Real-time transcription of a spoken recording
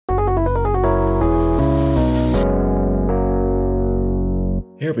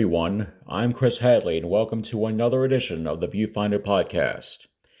Hey everyone, I'm Chris Hadley, and welcome to another edition of the Viewfinder podcast.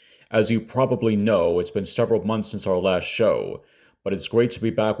 As you probably know, it's been several months since our last show, but it's great to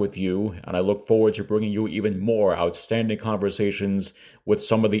be back with you, and I look forward to bringing you even more outstanding conversations with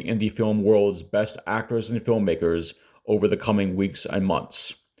some of the indie film world's best actors and filmmakers over the coming weeks and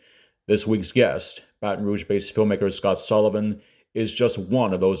months. This week's guest, Baton Rouge-based filmmaker Scott Sullivan, is just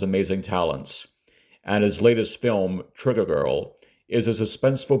one of those amazing talents, and his latest film, Trigger Girl, is a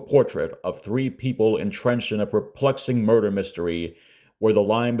suspenseful portrait of three people entrenched in a perplexing murder mystery where the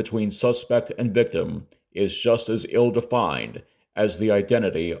line between suspect and victim is just as ill-defined as the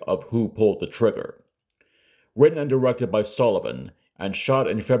identity of who pulled the trigger. Written and directed by Sullivan and shot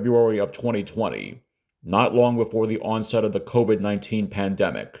in February of 2020, not long before the onset of the COVID-19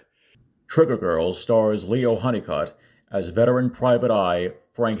 pandemic, Trigger Girl stars Leo Honeycutt as veteran private eye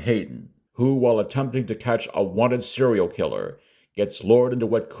Frank Hayden, who, while attempting to catch a wanted serial killer, gets lured into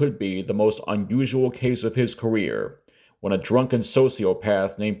what could be the most unusual case of his career when a drunken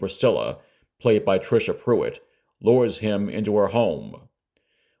sociopath named Priscilla, played by Trisha Pruitt, lures him into her home.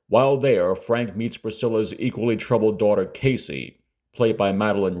 While there, Frank meets Priscilla's equally troubled daughter Casey, played by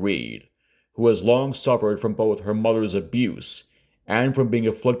Madeline Reed, who has long suffered from both her mother's abuse and from being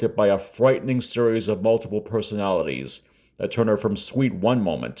afflicted by a frightening series of multiple personalities that turn her from sweet one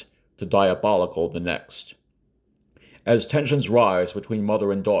moment to diabolical the next. As tensions rise between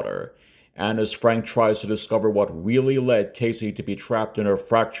mother and daughter, and as Frank tries to discover what really led Casey to be trapped in her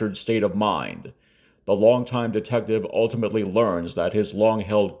fractured state of mind, the longtime detective ultimately learns that his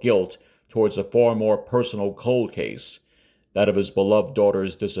long-held guilt towards a far more personal cold case, that of his beloved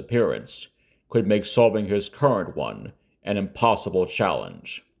daughter's disappearance, could make solving his current one an impossible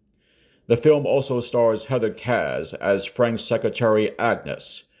challenge. The film also stars Heather Kaz as Frank's secretary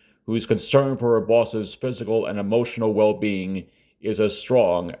Agnes, whose concern for her boss's physical and emotional well-being is as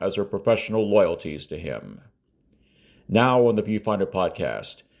strong as her professional loyalties to him. Now on the Viewfinder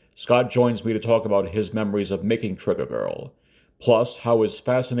podcast, Scott joins me to talk about his memories of making Trigger Girl, plus how his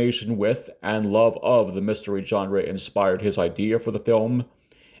fascination with and love of the mystery genre inspired his idea for the film,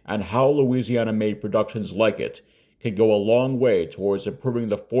 and how Louisiana-made productions like it can go a long way towards improving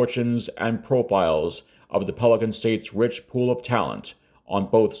the fortunes and profiles of the Pelican State's rich pool of talent on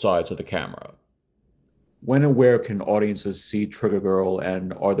both sides of the camera. When and where can audiences see Trigger Girl,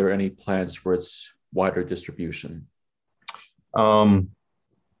 and are there any plans for its wider distribution?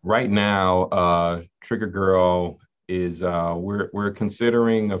 Right now, Trigger Girl is we're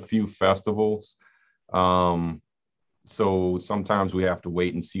considering a few festivals. So sometimes we have to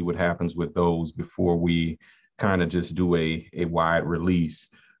wait and see what happens with those before we kind of just do a wide release.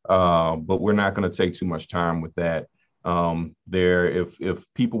 But we're not going to take too much time with that. If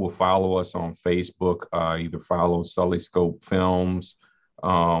people will follow us on Facebook, either follow Sully Scope Films,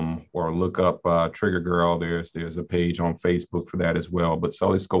 or look up Trigger Girl. There's a page on Facebook for that as well. But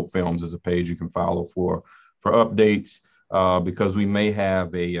Sully Scope Films is a page you can follow for updates, because we may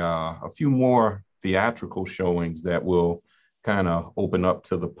have a few more theatrical showings that will kind of open up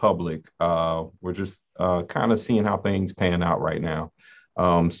to the public. We're just kind of seeing how things pan out right now.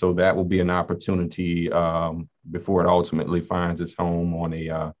 So that will be an opportunity before it ultimately finds its home on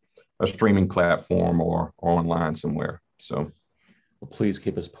a streaming platform or online somewhere. So, well, please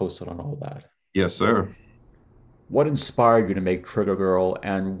keep us posted on all that. Yes, sir. What inspired you to make Trigger Girl,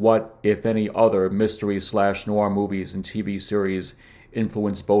 and what, if any, other mystery/noir movies and TV series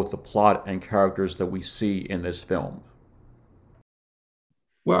influenced both the plot and characters that we see in this film?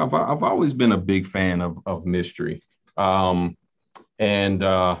 Well, I've always been a big fan of mystery. And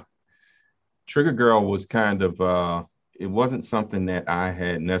Trigger Girl was kind of, it wasn't something that I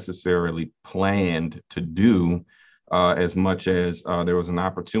had necessarily planned to do, as much as there was an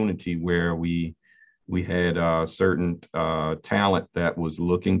opportunity where we had certain talent that was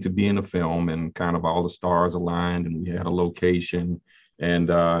looking to be in a film, and kind of all the stars aligned, and we had a location, and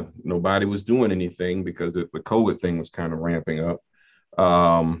nobody was doing anything because the COVID thing was kind of ramping up.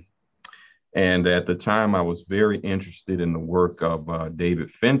 And at the time, I was very interested in the work of David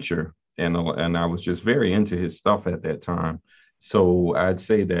Fincher, and I was just very into his stuff at that time. So I'd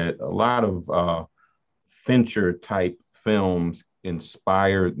say that a lot of Fincher type films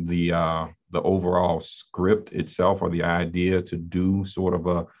inspired the overall script itself, or the idea to do sort of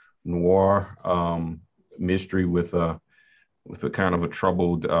a noir mystery with a kind of a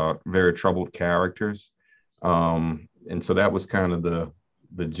troubled, very troubled characters. And so that was kind of the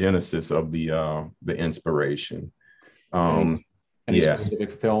genesis of the inspiration. Any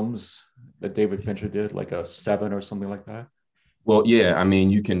specific films that David Fincher did, like a Seven or something like that? Well, yeah, I mean,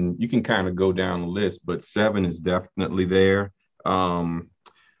 you can kind of go down the list, but Seven is definitely there.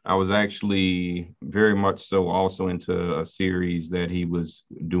 I was actually very much so also into a series that he was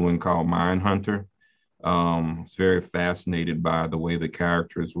doing called Mindhunter. I was very fascinated by the way the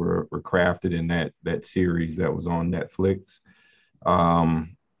characters were crafted in that series that was on Netflix.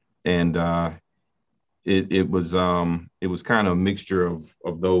 Um, and it was kind of a mixture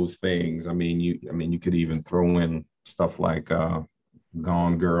of those things. I mean you could even throw in stuff like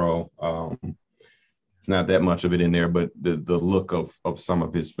Gone Girl. It's not that much of it in there, but the look of some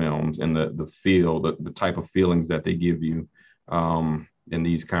of his films and the feel, the type of feelings that they give you in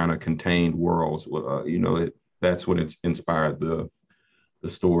these kind of contained worlds, that's what it's inspired the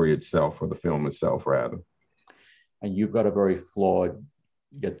story itself or the film itself rather. And you've got a very flawed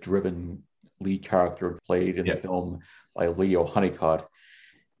yet driven lead character played in the Yeah. film by Leo Honeycutt.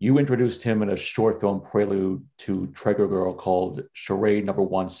 You introduced him in a short film prelude to Trigger Girl called Charade Number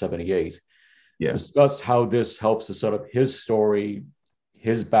 178. Yeah. Discuss how this helps to set up his story,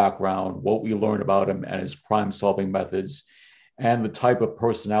 his background, what we learn about him, and his crime solving methods, and the type of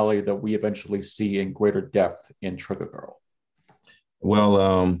personality that we eventually see in greater depth in Trigger Girl.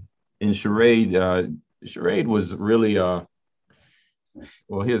 Well, in Charade, Charade was really well.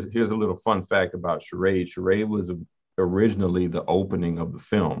 Here's a little fun fact about Charade. Charade was originally the opening of the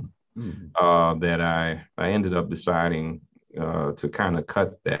film Mm. that I ended up deciding to kind of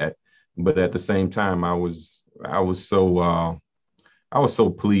cut that, but at the same time, I was so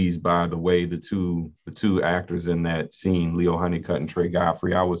pleased by the way the two actors in that scene, Leo Honeycutt and Trey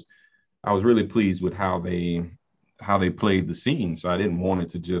Godfrey. I was really pleased with how they played the scene. So I didn't want it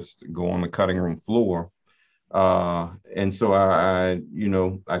to just go on the cutting room floor. And so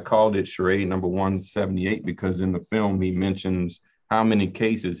I called it Charade Number 178 because in the film he mentions how many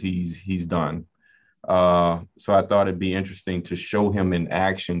cases he's done. So I thought it'd be interesting to show him in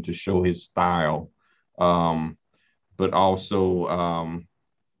action, to show his style, but also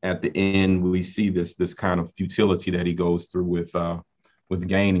at the end we see this kind of futility that he goes through with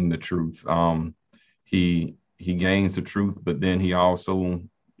gaining the truth. He gains the truth, but then he also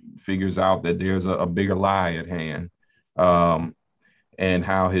figures out that there's a bigger lie at hand, um, and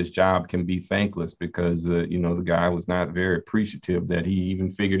how his job can be thankless because the guy was not very appreciative that he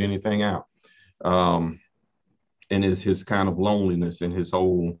even figured anything out, um, and his kind of loneliness in his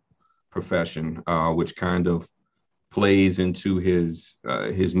whole profession, which kind of plays into his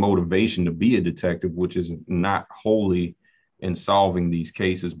motivation to be a detective, which is not wholly in solving these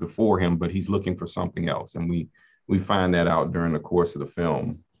cases before him, but he's looking for something else, and we find that out during the course of the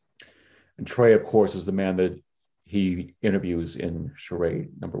film. And Trey, of course, is the man that he interviews in Charade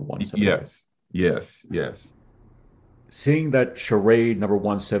Number 178. Yes, yes, yes. Seeing that Charade Number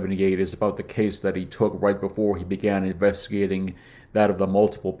 178 is about the case that he took right before he began investigating that of the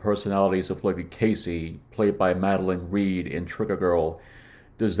multiple personalities afflicted Casey, played by Madeline Reed in Trigger Girl,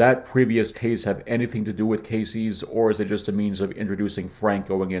 does that previous case have anything to do with Casey's, or is it just a means of introducing Frank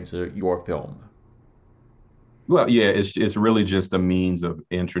going into your film? Well, yeah, it's really just a means of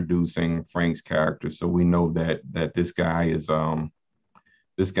introducing Frank's character, so we know that this guy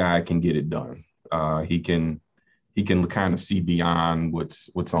can get it done. He can kind of see beyond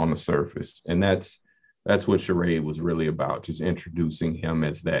what's on the surface, and that's what Charade was really about, just introducing him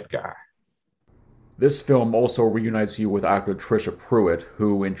as that guy. This film also reunites you with actor Trisha Pruitt,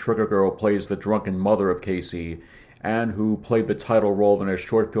 who in Trigger Girl plays the drunken mother of Casey, and who played the title role in a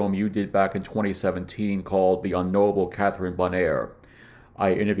short film you did back in 2017 called The Unknowable Catherine Bonner.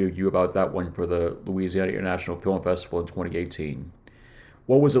 I interviewed you about that one for the Louisiana International Film Festival in 2018.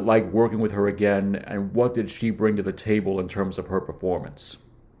 What was it like working with her again, and what did she bring to the table in terms of her performance?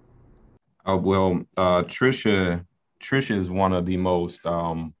 Trisha is one of the most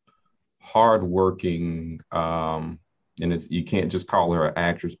hardworking, and you can't just call her an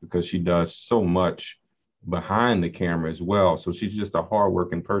actress because she does so much behind the camera as well. So she's just a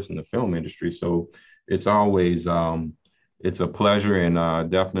hardworking person in the film industry. So it's always it's a pleasure and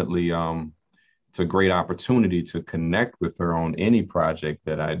definitely it's a great opportunity to connect with her on any project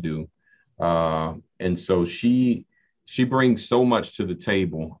that I do. And so she brings so much to the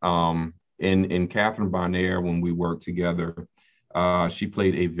table. In Catherine Bonner, when we worked together, she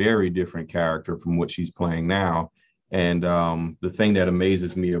played a very different character from what she's playing now. And the thing that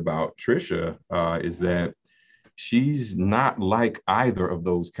amazes me about Trisha is that she's not like either of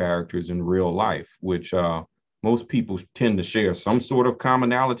those characters in real life, which most people tend to share some sort of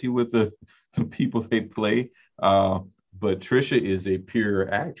commonality with the people they play. But Trisha is a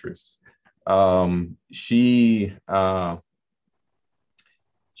pure actress. She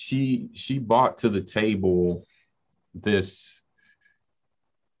brought to the table this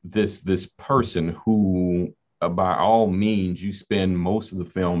this person who by all means, you spend most of the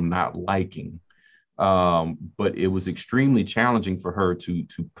film not liking. But it was extremely challenging for her to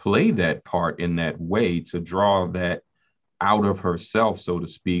play that part in that way, to draw that out of herself, so to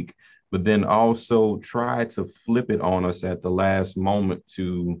speak, but then also try to flip it on us at the last moment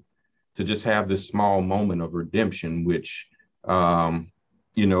to just have this small moment of redemption, which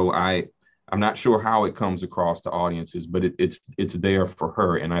you know, I'm not sure how it comes across to audiences, but it's there for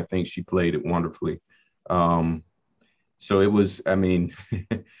her, and I think she played it wonderfully. Um, so it was, I mean,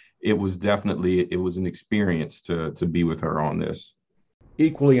 it was an experience to be with her on this.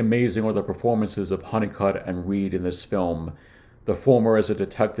 Equally amazing are the performances of Honeycutt and Reed in this film, the former as a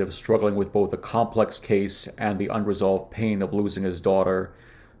detective struggling with both a complex case and the unresolved pain of losing his daughter,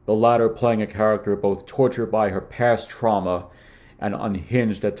 the latter playing a character both tortured by her past trauma and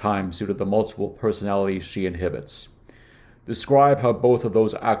unhinged at times due to the multiple personalities she inhibits. Describe how both of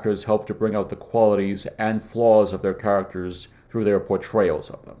those actors help to bring out the qualities and flaws of their characters through their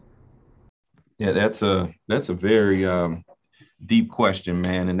portrayals of them. Yeah, that's a very deep question,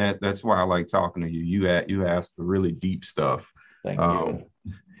 man, and that's why I like talking to you. You ask the really deep stuff. Thank Um,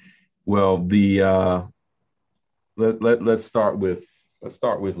 you. well, the let's start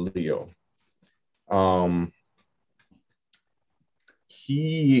with Leo. Um,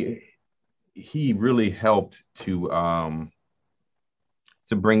 he he really helped to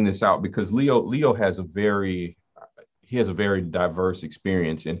bring this out because Leo has a very he has a very diverse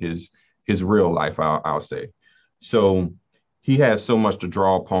experience in his real life. I'll say so. He has so much to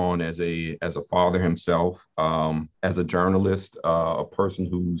draw upon as a father himself, as a journalist, a person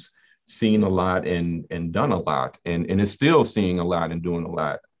who's seen a lot and done a lot, and is still seeing a lot and doing a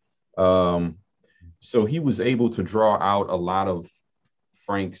lot. Um, so he was able to draw out a lot of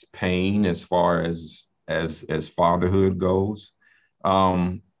Frank's pain as far as fatherhood goes.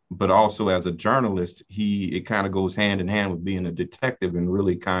 But also as a journalist, he it kind of goes hand in hand with being a detective and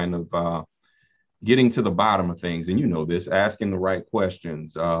really kind of getting to the bottom of things. And you know this, asking the right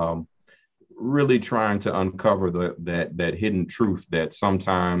questions, really trying to uncover that hidden truth that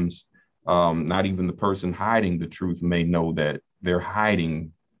sometimes not even the person hiding the truth may know that they're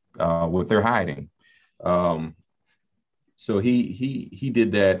hiding what they're hiding. Um, so he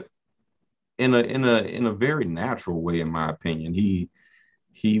did that in a very natural way, in my opinion.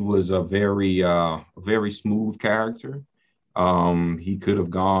 He was a very smooth character. He could have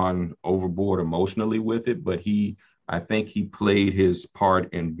gone overboard emotionally with it, but I think he played his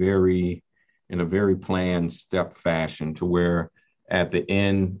part in a very planned step fashion to where at the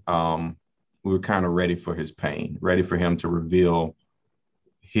end, we were kind of ready for his pain, ready for him to reveal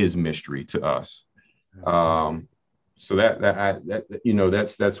his mystery to us. Um, so that you know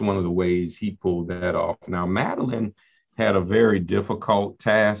that's one of the ways he pulled that off. Now Madeline had a very difficult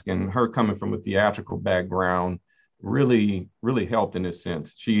task, and her coming from a theatrical background really helped in this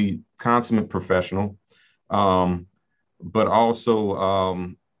sense. She consummate professional, um, but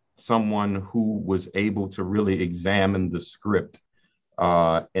also someone who was able to really examine the script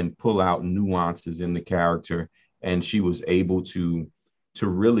and pull out nuances in the character, and she was able to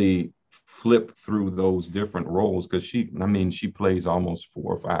really flip through those different roles because I mean, she plays almost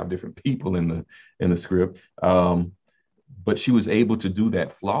 4 or 5 different people in the script. But she was able to do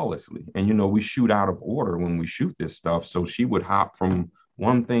that flawlessly. And you know, we shoot out of order when we shoot this stuff, so she would hop from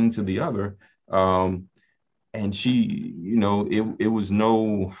one thing to the other. And she, you know, it was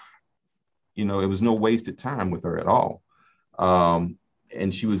no, you know, it was no wasted time with her at all. Um,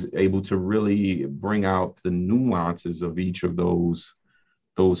 and she was able to really bring out the nuances of each of those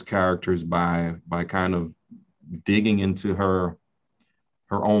characters by kind of digging into her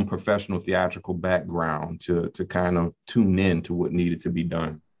own professional theatrical background to kind of tune in to what needed to be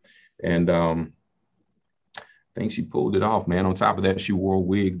done. And I think she pulled it off, man. On top of that, she wore a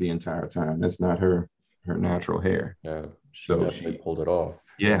wig the entire time. That's not her natural hair. Yeah, she So definitely pulled it off.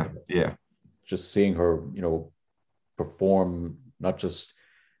 yeah, yeah, Just seeing her, perform, not just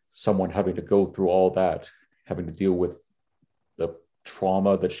someone having to go through all that, having to deal with the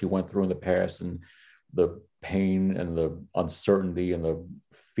trauma that she went through in the past and the pain and the uncertainty and the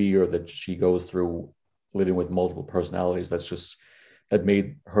fear that she goes through living with multiple personalities. That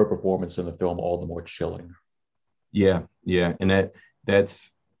made her performance in the film all the more chilling. yeah, yeah. And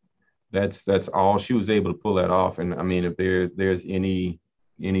that's that's all she was able to pull that off. And I mean, if there's any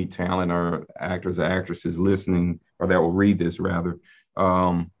talent or actors or actresses listening or that will read this rather,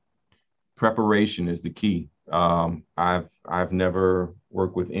 um, preparation is the key. I've never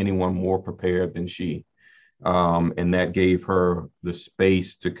worked with anyone more prepared than she, and that gave her the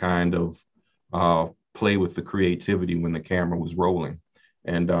space to kind of play with the creativity when the camera was rolling.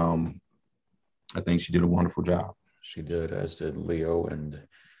 And I think she did a wonderful job. She did, as did Leo and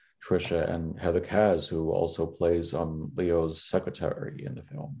Trisha and Heather Kaz, who also plays Leo's secretary in the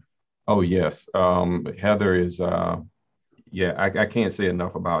film. Oh yes, Heather is. Yeah, I can't say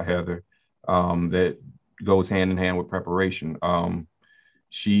enough about Heather. That goes hand in hand with preparation.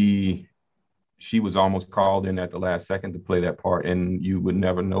 She she was almost called in at the last second to play that part, and you would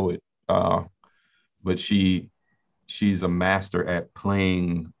never know it. But she's a master at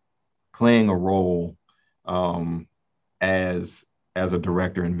playing a role um, as as a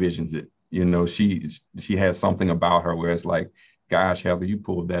director envisions it. You know, she has something about her where it's like, gosh, Heather, you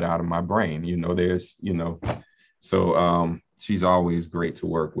pulled that out of my brain. You know, there's so she's always great to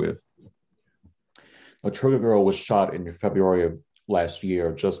work with. Now, Trigger Girl was shot in February of last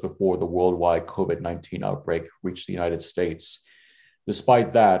year, just before the worldwide COVID-19 outbreak reached the United States.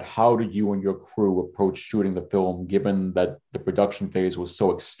 Despite that, how did you and your crew approach shooting the film, given that the production phase was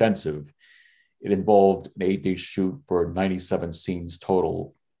so extensive? It involved an 8-day shoot for 97 scenes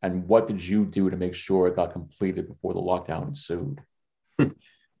total. And what did you do to make sure it got completed before the lockdown ensued?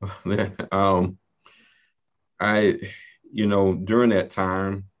 um, I, during that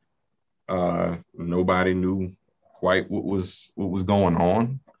time, nobody knew quite what was going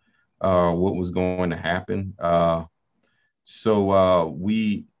on, what was going to happen. So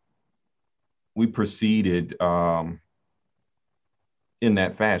we proceeded in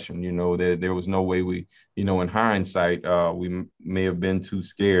that fashion. There was no way in hindsight, may have been too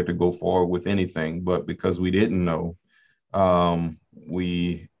scared to go forward with anything, but because we didn't know,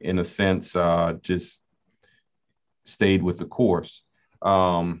 we, in a sense, just stayed with the course.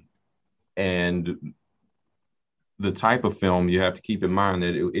 And the type of film, you have to keep in mind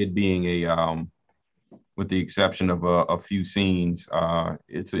that it being with the exception of a few scenes,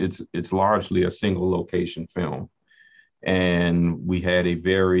 it's largely a single location film, and we had a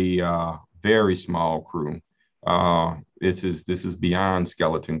very small crew. This is beyond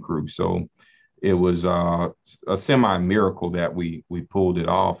skeleton crew, so it was a semi miracle that we pulled it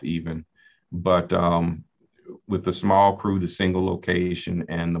off even, but with the small crew, the single location,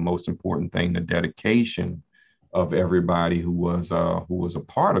 and the most important thing, the dedication of everybody who was a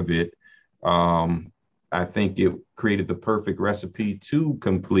part of it. I think it created the perfect recipe to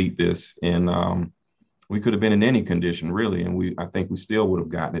complete this. And we could have been in any condition, really, and I think we still would have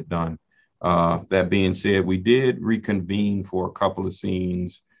gotten it done. That being said, we did reconvene for a couple of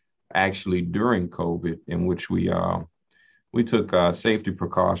scenes, actually during COVID, in which we took safety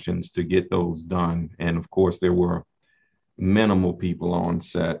precautions to get those done. And of course, there were minimal people on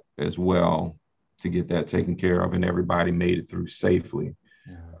set as well to get that taken care of, and everybody made it through safely.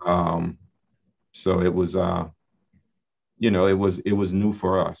 Yeah. So it was new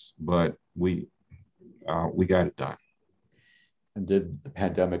for us, but we got it done. And did the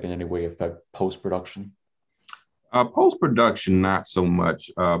pandemic in any way affect post production? Post production, not so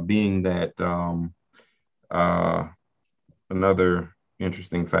much. Being that uh, another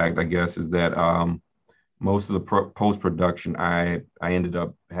interesting fact, I guess, is that most of the post production I ended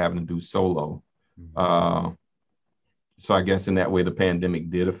up having to do solo. Mm-hmm. So I guess in that way the pandemic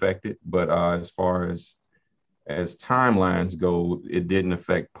did affect it, but as far as timelines go, it didn't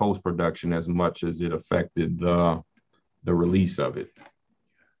affect post production as much as it affected the release of it.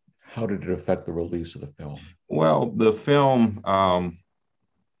 How did it affect the release of the film? Well, the film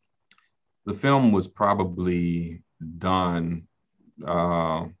was probably done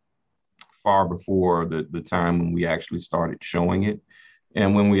uh, far before the time when we actually started showing it.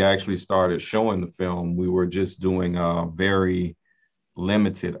 And when we actually started showing the film, we were just doing very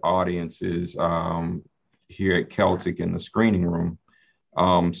limited audiences here at Celtic in the screening room.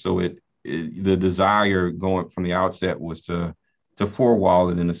 So the desire going from the outset was to four-wall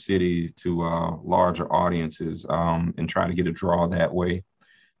it in a city to larger audiences and try to get a draw that way.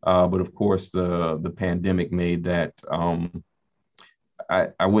 But of course, the pandemic made that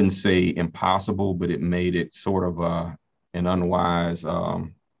I wouldn't say impossible, but it made it sort of an unwise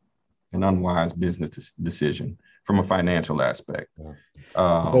business decision from a financial aspect. Yeah.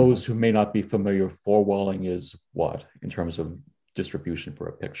 Um, Those who may not be familiar, four-walling is what in terms of distribution for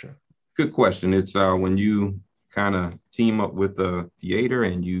a picture? Good question. It's when you kind of team up with a theater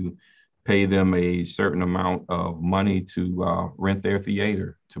and you pay them a certain amount of money to rent their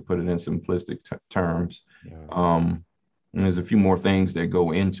theater, to put it in simplistic terms. Yeah. And there's a few more things that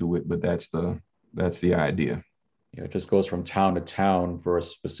go into it, but that's the idea. Yeah, it just goes from town to town for a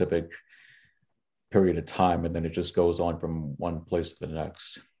specific period of time, and then it just goes on from one place to the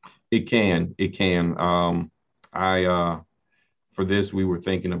next. It can. I For this, we were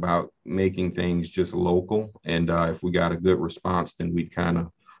thinking about making things just local, and if we got a good response, then we'd kind of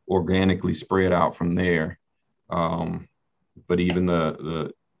organically spread out from there. Um, but even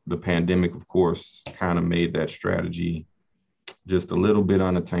the pandemic, of course, kind of made that strategy just a little bit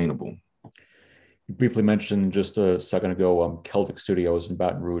unattainable. You briefly mentioned just a second ago Celtic Studios in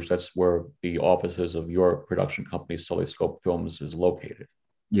Baton Rouge. That's where the offices of your production company, Sully Scope Films, is located.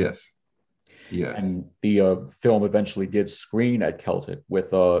 Yes, yes. And the film eventually did screen at Celtic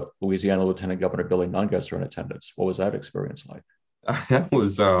with Louisiana Lieutenant Governor Billy Nungesser in attendance. What was that experience like? That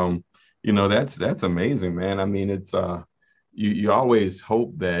was that's amazing, man. I mean, it's you always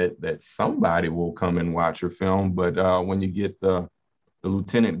hope that somebody will come and watch your film, but when you get the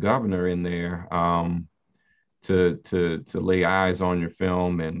lieutenant governor in there to lay eyes on your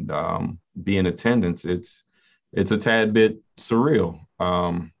film and be in attendance, it's a tad bit surreal.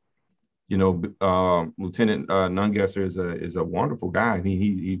 Lieutenant Nungesser is a wonderful guy.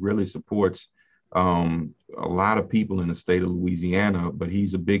 He really supports a lot of people in the state of Louisiana, but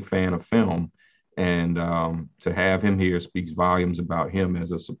he's a big fan of film. And to have him here speaks volumes about him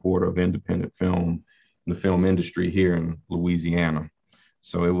as a supporter of independent film, the film industry here in Louisiana.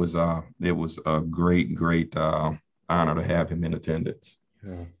 So it was a great honor to have him in attendance.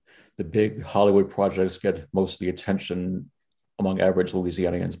 Yeah. The big Hollywood projects get most of the attention among average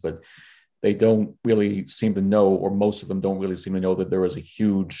Louisianians, but they don't really seem to know, or most of them don't really seem to know, that there is a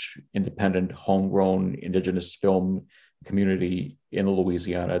huge independent, homegrown, indigenous film community in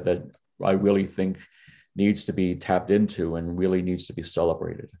Louisiana that I really think needs to be tapped into and really needs to be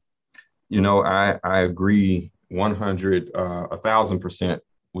celebrated. I agree 1,000%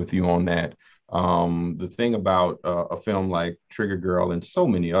 with you on that. The thing about a film like Trigger Girl and so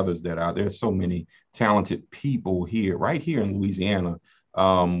many others that are there's so many talented people here, right here in Louisiana.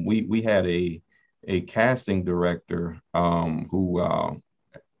 We had a casting director who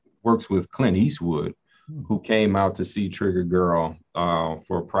works with Clint Eastwood, who came out to see Trigger Girl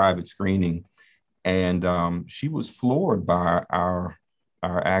for a private screening, and she was floored by our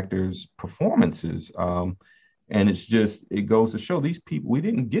actors' performances. And it goes to show these people, we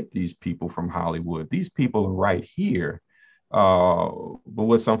didn't get these people from Hollywood. These people are right here. But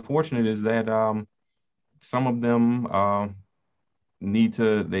what's unfortunate is that some of them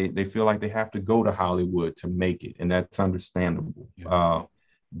they feel like they have to go to Hollywood to make it, and that's understandable. Yeah.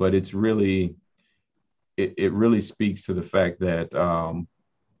 But it really speaks to the fact that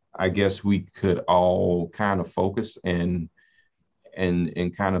I guess we could all kind of focus and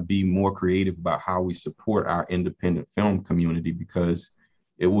kind of be more creative about how we support our independent film community, because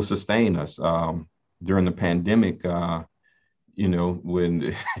it will sustain us. During the pandemic, when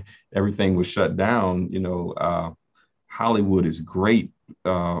everything was shut down, Hollywood is great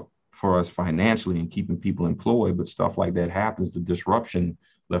for us financially and keeping people employed, but stuff like that happens. The disruption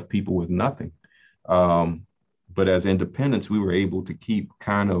left people with nothing. But as independents, we were able to keep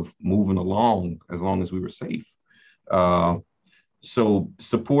kind of moving along as long as we were safe. So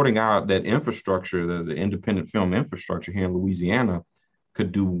supporting that infrastructure, the independent film infrastructure here in Louisiana,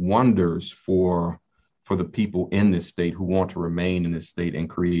 could do wonders for the people in this state who want to remain in this state and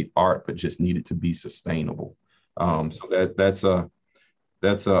create art, but just need it to be sustainable. So that's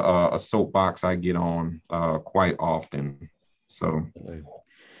a soapbox I get on quite often. So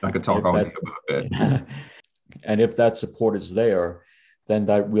I could talk all day about that. And if that support is there, then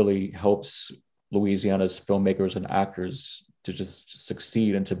that really helps Louisiana's filmmakers and actors to just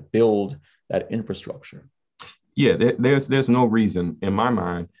succeed and to build that infrastructure. Yeah, there's no reason in my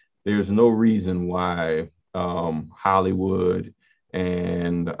mind. There's no reason why Hollywood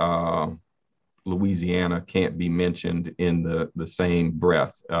and Louisiana can't be mentioned in the same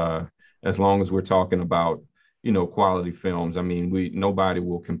breath. As long as we're talking about quality films. I mean, nobody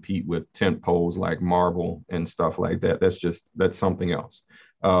will compete with tent poles like Marvel and stuff like that. That's something else.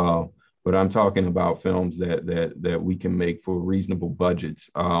 But I'm talking about films that we can make for reasonable budgets,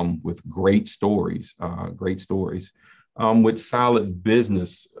 with great stories, with solid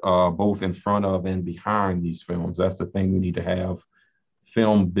business both in front of and behind these films. That's the thing. We need to have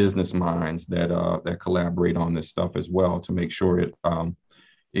film business minds that collaborate on this stuff as well, to make sure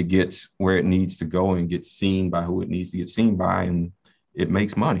it gets where it needs to go and gets seen by who it needs to get seen by, and it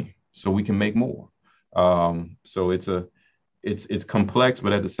makes money so we can make more. So it's complex,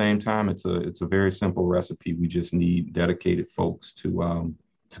 but at the same time, it's a very simple recipe. We just need dedicated folks to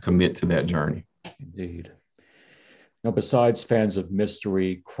commit to that journey. Indeed. Now, besides fans of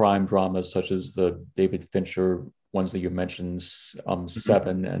mystery crime dramas such as the David Fincher ones that you mentioned,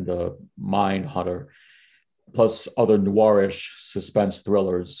 Seven and Mind Hunter, plus other noirish suspense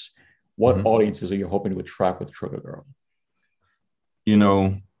thrillers, what audiences are you hoping to attract with Trigger Girl?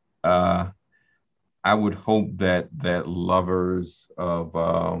 I would hope that lovers of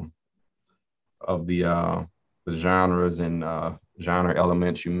the genres and genre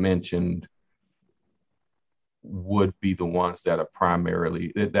elements you mentioned would be the ones that are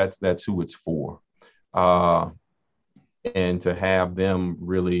primarily that's who it's for, uh, and to have them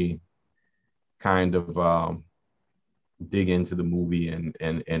really kind of dig into the movie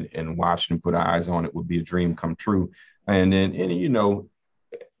and watch and put eyes on it would be a dream come true. And then and you know,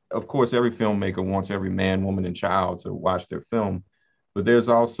 of course, every filmmaker wants every man, woman, and child to watch their film, but there's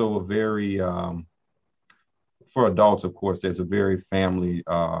also a very for adults, of course, there's a very family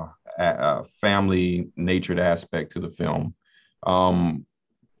natured aspect to the film. Um,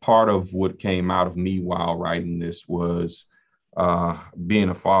 Part of what came out of me while writing this was being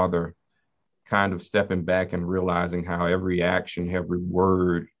a father, kind of stepping back and realizing how every action, every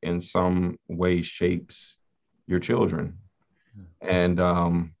word in some way shapes your children. And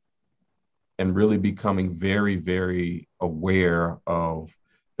and really becoming very, very aware of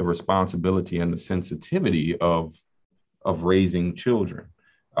the responsibility and the sensitivity of raising children.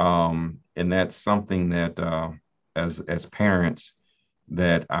 And that's something that as parents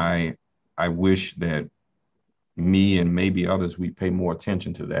that I wish that me and maybe others we pay more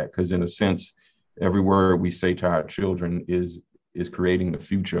attention to that, because in a sense every word we say to our children is creating the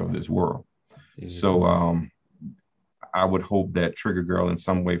future of this world. So I would hope that Trigger Girl in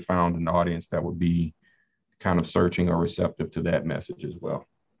some way found an audience that would be kind of searching or receptive to that message as well.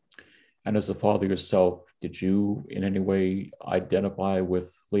 And as a father yourself, did you in any way identify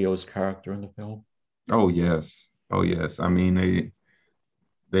with Leo's character in the film? Oh yes. Oh yes. I mean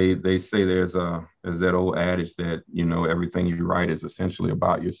they say there's that old adage that, you know, everything you write is essentially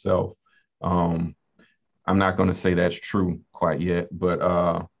about yourself. Um, I'm not going to say that's true quite yet,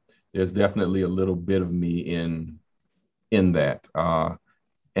 but there's definitely a little bit of me in that.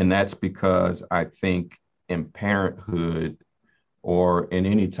 And that's because I think in parenthood or in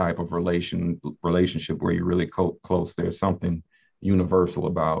any type of relationship where you're really close, there's something universal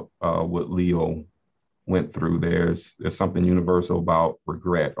about what Leo went through. There's something universal about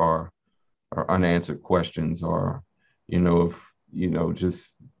regret or unanswered questions, or you know, if you know,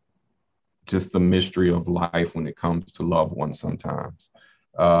 just the mystery of life when it comes to loved ones sometimes.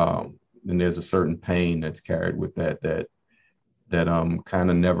 And there's a certain pain that's carried with that kind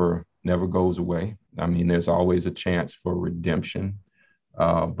of never goes away. I mean, there's always a chance for redemption,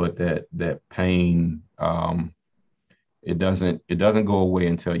 but that pain, it doesn't go away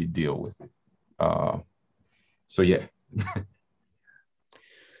until you deal with it. Uh, so yeah.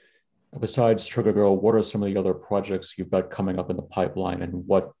 Besides Trigger Girl, what are some of the other projects you've got coming up in the pipeline, and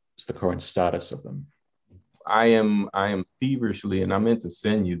what's the current status of them? I am feverishly, and I meant to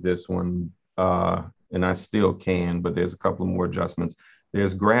send you this one, and I still can, but there's a couple of more adjustments.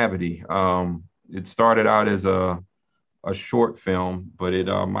 There's Gravity. It started out as a short film, but it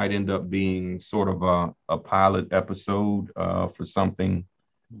might end up being sort of a pilot episode for something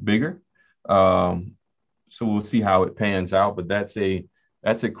bigger. Um, so we'll see how it pans out. But that's a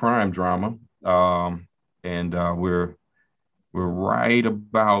crime drama, and we're right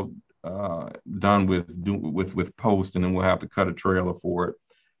about done with post, and then we'll have to cut a trailer for it.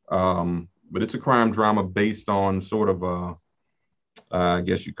 But it's a crime drama based on sort of I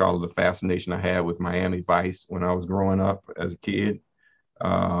guess you call it a fascination I had with Miami Vice when I was growing up as a kid.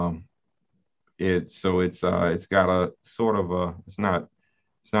 Um, it's got a sort of a it's not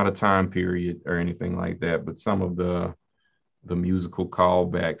a time period or anything like that, but some of the musical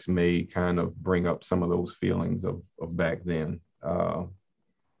callbacks may kind of bring up some of those feelings of back then.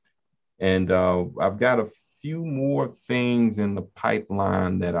 And I've got a few more things in the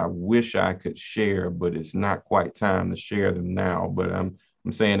pipeline that I wish I could share, but it's not quite time to share them now. But I'm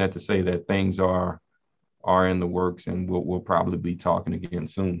saying that to say that things are in the works, and we'll probably be talking again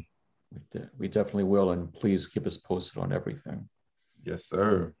soon. We definitely will, and please keep us posted on everything. Yes,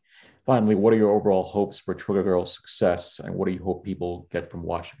 sir. Finally, what are your overall hopes for Trigger Girl's success, and what do you hope people get from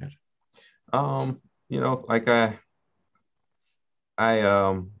watching it? Like I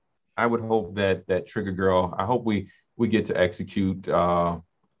I would hope that Trigger Girl. I hope we get to execute our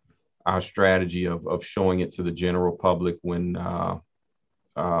strategy of showing it to the general public when uh,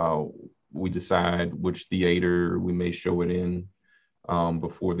 we decide which theater we may show it in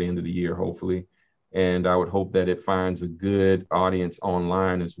before the end of the year, hopefully. And I would hope that it finds a good audience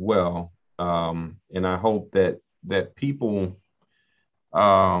online as well. And I hope that people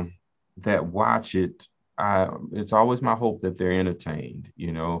um, that watch it, it's always my hope that they're entertained.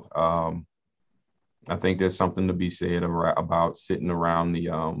 I think there's something to be said about sitting around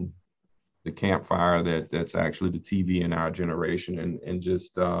the campfire that's actually the TV in our generation, and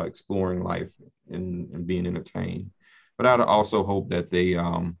just exploring life and being entertained. But I'd also hope that they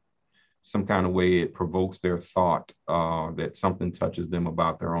some kind of way it provokes their thought, that something touches them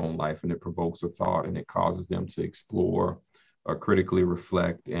about their own life, and it provokes a thought, and it causes them to explore or critically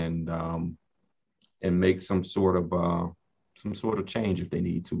reflect, and make some sort of change if they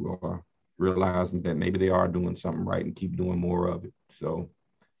need to, or realizing that maybe they are doing something right and keep doing more of it. So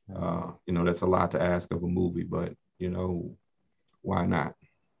that's a lot to ask of a movie, but why not?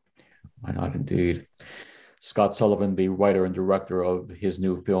 Why not, indeed? Scott Sullivan, the writer and director of his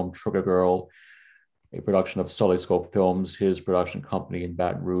new film Trigger Girl, a production of Sully Scope Films, his production company in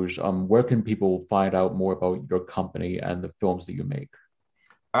Baton Rouge. Where can people find out more about your company and the films that you make?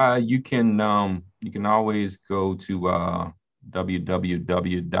 You can always go to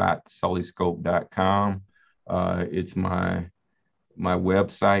www.sullyscope.com. It's my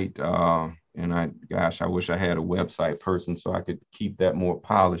website. And I wish I had a website person so I could keep that more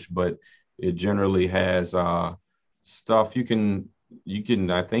polished, but it generally has stuff I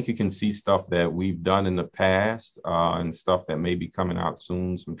think you can see stuff that we've done in the past, and stuff that may be coming out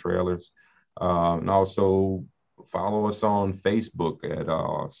soon, some trailers. And also follow us on Facebook at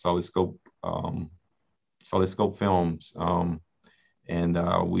Sully Scope Films.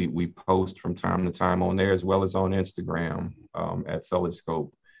 And we post from time to time on there, as well as on Instagram, at Sully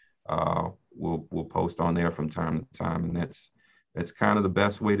Scope. We'll post on there from time to time, and that's kind of the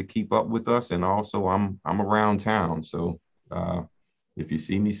best way to keep up with us. And also, I'm around town, so if you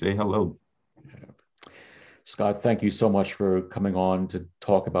see me, say hello. Scott, thank you so much for coming on to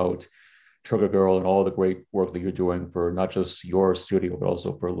talk about Trigger Girl and all the great work that you're doing for not just your studio, but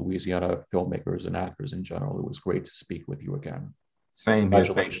also for Louisiana filmmakers and actors in general. It was great to speak with you again. Same here.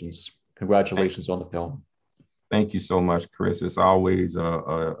 Congratulations. Congratulations on the film. Thank you so much, Chris. It's always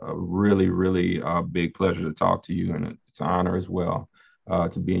a really, really big pleasure to talk to you, and it's an honor as well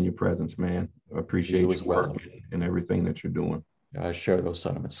to be in your presence, man. I appreciate your work and everything that you're doing. I share those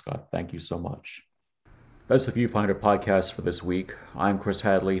sentiments, Scott. Thank you so much. That's the Viewfinder podcast for this week. I'm Chris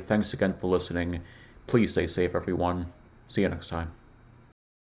Hadley. Thanks again for listening. Please stay safe, everyone. See you next time.